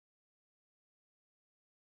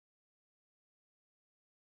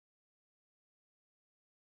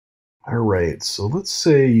All right, so let's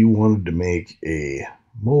say you wanted to make a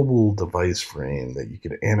mobile device frame that you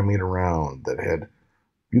could animate around that had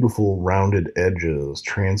beautiful rounded edges,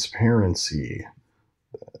 transparency,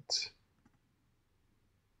 that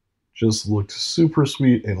just looked super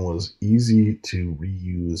sweet and was easy to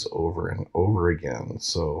reuse over and over again.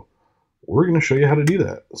 So we're going to show you how to do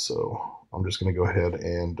that. So I'm just going to go ahead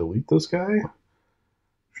and delete this guy.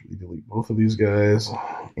 Actually, delete both of these guys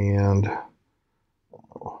and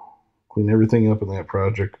clean everything up in that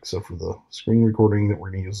project except for the screen recording that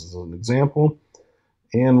we're going to use as an example.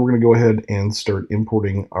 And we're going to go ahead and start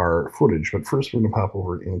importing our footage. But first, we're going to pop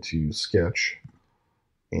over into Sketch.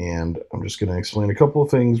 And I'm just going to explain a couple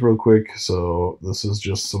of things real quick. So this is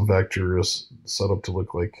just some vectors set up to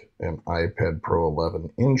look like an iPad Pro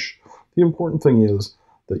 11-inch. The important thing is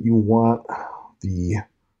that you want the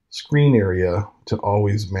screen area to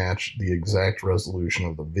always match the exact resolution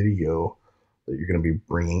of the video that you're going to be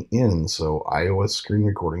bringing in. So iOS screen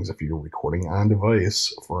recordings, if you're recording on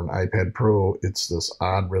device for an iPad Pro, it's this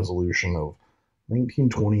odd resolution of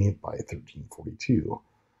 1920 by 1342.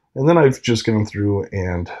 And then I've just gone through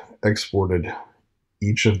and exported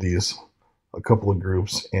each of these, a couple of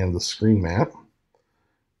groups, and the screen map.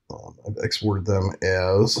 I've exported them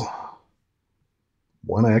as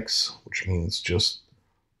 1x, which means just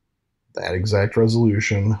that exact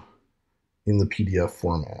resolution in the PDF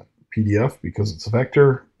format. PDF because it's a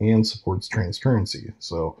vector and supports transparency.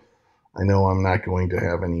 So I know I'm not going to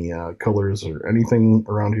have any colors or anything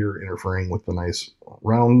around here interfering with the nice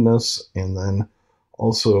roundness. And then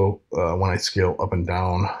also when I scale up and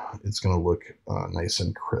down, it's going to look nice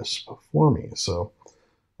and crisp for me. So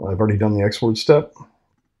I've already done the export step.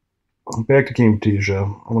 Back to Camtasia,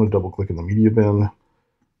 I'm going to double click in the media bin.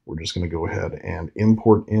 We're just going to go ahead and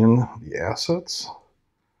import in the assets.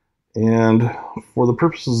 And for the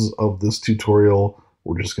purposes of this tutorial,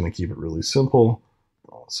 we're just going to keep it really simple.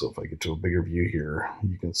 So if I get to a bigger view here,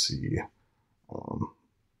 you can see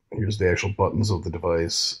here's the actual buttons of the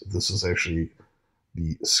device. This is actually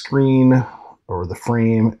the screen or the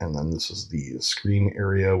frame, and then this is the screen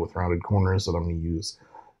area with rounded corners that I'm going to use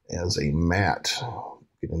as a mat. I'll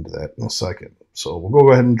get into that in a second. So we'll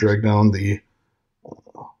go ahead and drag down the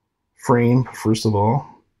frame first of all.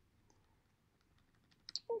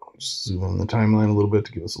 Just zoom in the timeline a little bit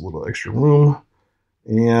to give us a little extra room.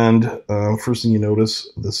 And first thing you notice,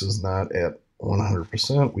 this is not at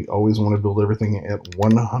 100%. We always want to build everything at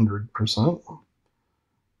 100%,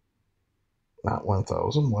 not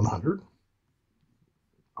 1,000, 100.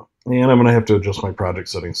 And I'm going to have to adjust my project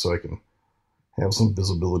settings so I can have some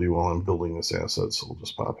visibility while I'm building this asset. So we'll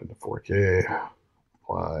just pop into 4K,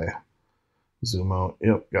 apply, zoom out.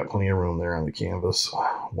 Yep, got plenty of room there on the canvas,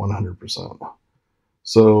 100%.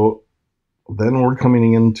 So then we're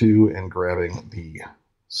coming into and grabbing the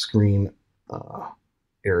screen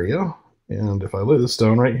area. And if I lay this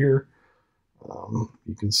down right here,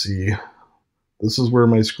 you can see this is where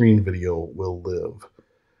my screen video will live.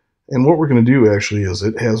 And what we're going to do actually is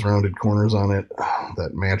it has rounded corners on it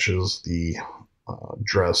that matches the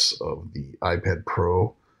dress of the iPad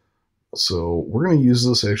Pro. So we're going to use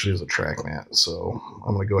this actually as a track mat. So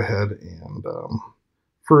I'm going to go ahead and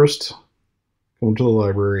first come to the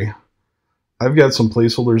library. I've got some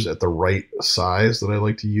placeholders at the right size that I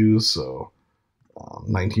like to use. So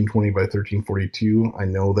 1920 by 1342. I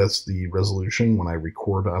know that's the resolution when I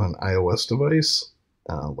record on an iOS device,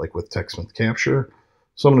 like with TextMouth Capture.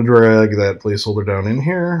 So I'm going to drag that placeholder down in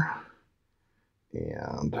here.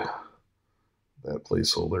 And that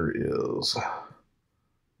placeholder is,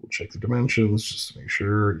 we'll check the dimensions just to make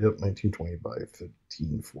sure. Yep, 1920 by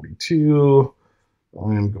 1542.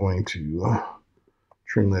 I'm going to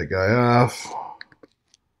trim that guy off.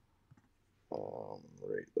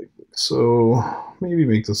 Right, like so. Maybe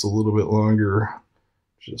make this a little bit longer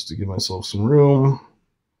just to give myself some room.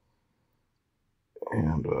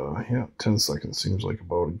 And yeah, 10 seconds seems like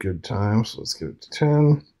about a good time. So let's get it to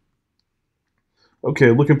 10.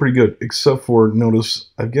 Okay, looking pretty good, except for, notice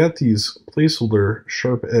I've got these placeholder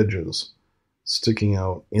sharp edges sticking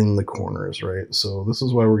out in the corners, right? So this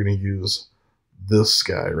is why we're going to use this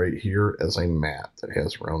guy right here as a mat that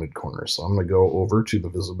has rounded corners. So I'm going to go over to the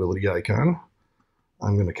visibility icon.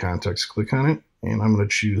 I'm going to context click on it, and I'm going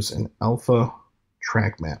to choose an alpha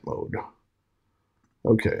track mat mode.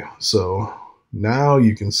 Okay, so now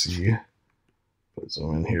you can see, put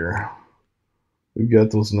zoom in here, we've got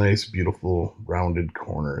those nice, beautiful, rounded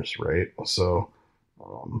corners, right? So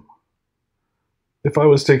if I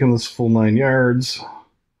was taking this full 9 yards,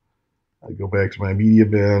 I'd go back to my media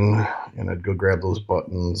bin, and I'd go grab those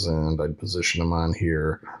buttons, and I'd position them on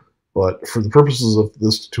here. But for the purposes of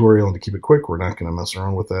this tutorial and to keep it quick, we're not going to mess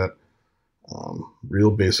around with that.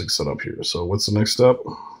 Real basic setup here. So what's the next step?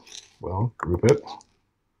 Well, group it.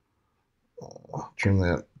 Turn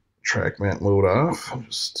that track mat mode off.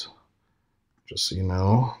 Just so you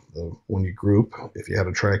know, when you group, if you had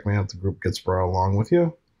a track mat, the group gets brought along with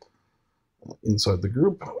you inside the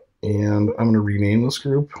group. And I'm going to rename this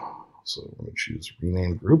group. So I'm going to choose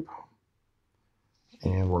rename group.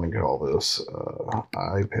 And we're going to call this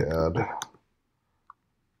iPad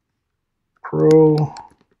Pro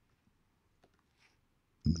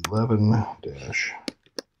 11-inch.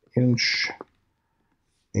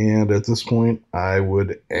 And at this point, I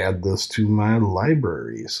would add this to my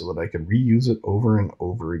library so that I could reuse it over and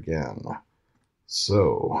over again.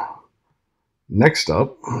 So next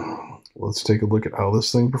up, let's take a look at how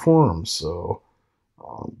this thing performs. So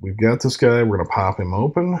we've got this guy. We're going to pop him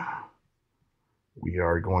open. We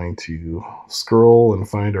are going to scroll and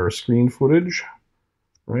find our screen footage,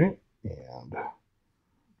 right? And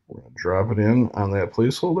we're going to drop it in on that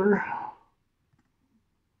placeholder.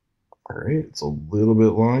 All right, it's a little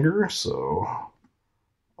bit longer, so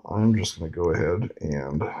I'm just going to go ahead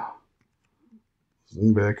and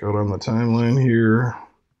zoom back out on the timeline here.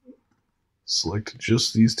 Select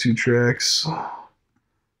just these two tracks,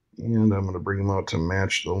 and I'm going to bring them out to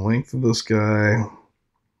match the length of this guy.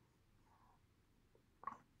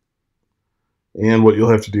 And what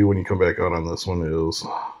you'll have to do when you come back out on this one is,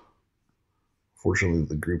 fortunately,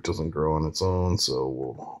 the group doesn't grow on its own, so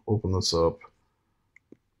we'll open this up.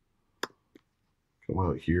 Come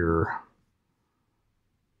out here.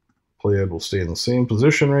 Playhead will stay in the same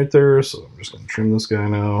position right there, so I'm just going to trim this guy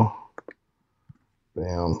now.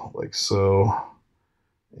 Bam, like so.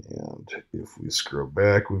 And if we scroll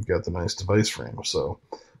back, we've got the nice device frame. So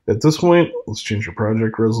at this point, let's change your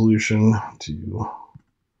project resolution to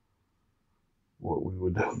what we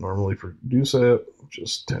would normally produce at,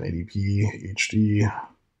 just 1080p HD.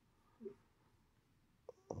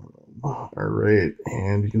 All right,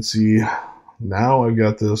 and you can see now I've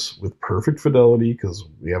got this with perfect fidelity because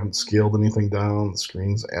we haven't scaled anything down. The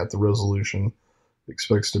screen's at the resolution. It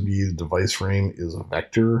expects to be the device frame is a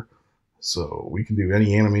vector. So we can do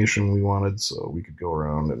any animation we wanted. So we could go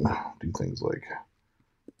around and do things like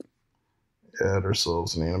add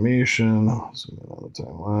ourselves an animation, zoom in on the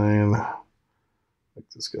timeline, make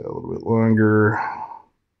this guy a little bit longer.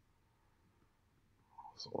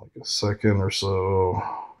 So like a second or so.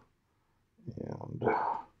 And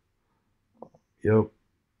yep.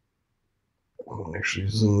 I'll actually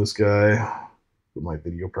zoom this guy with my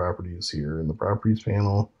video properties here in the properties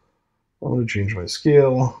panel. I'm going to change my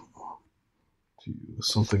scale to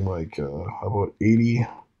something like, how about 80?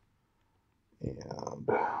 And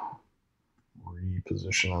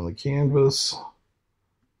reposition on the canvas.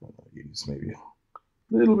 80's maybe a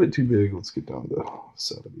little bit too big. Let's get down to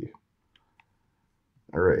 70.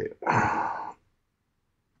 All right.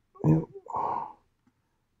 Yep.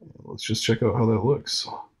 Let's just check out how that looks.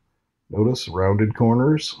 Notice rounded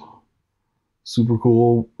corners. Super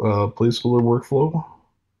cool placeholder workflow.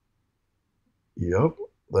 Yep,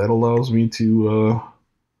 that allows me to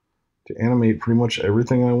animate pretty much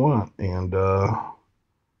everything I want. And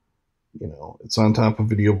you know, it's on top of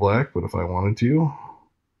Video Black, but if I wanted to,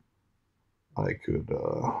 I could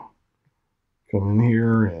come in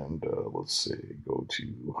here and let's say go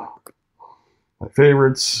to my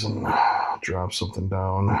favorites and drop something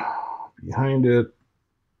down behind it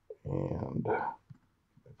and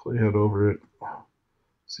playhead over it.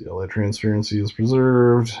 See how that transparency is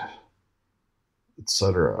preserved,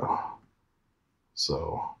 etc.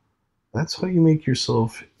 So that's how you make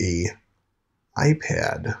yourself a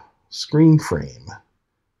iPad screen frame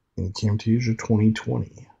in Camtasia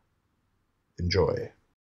 2020. Enjoy.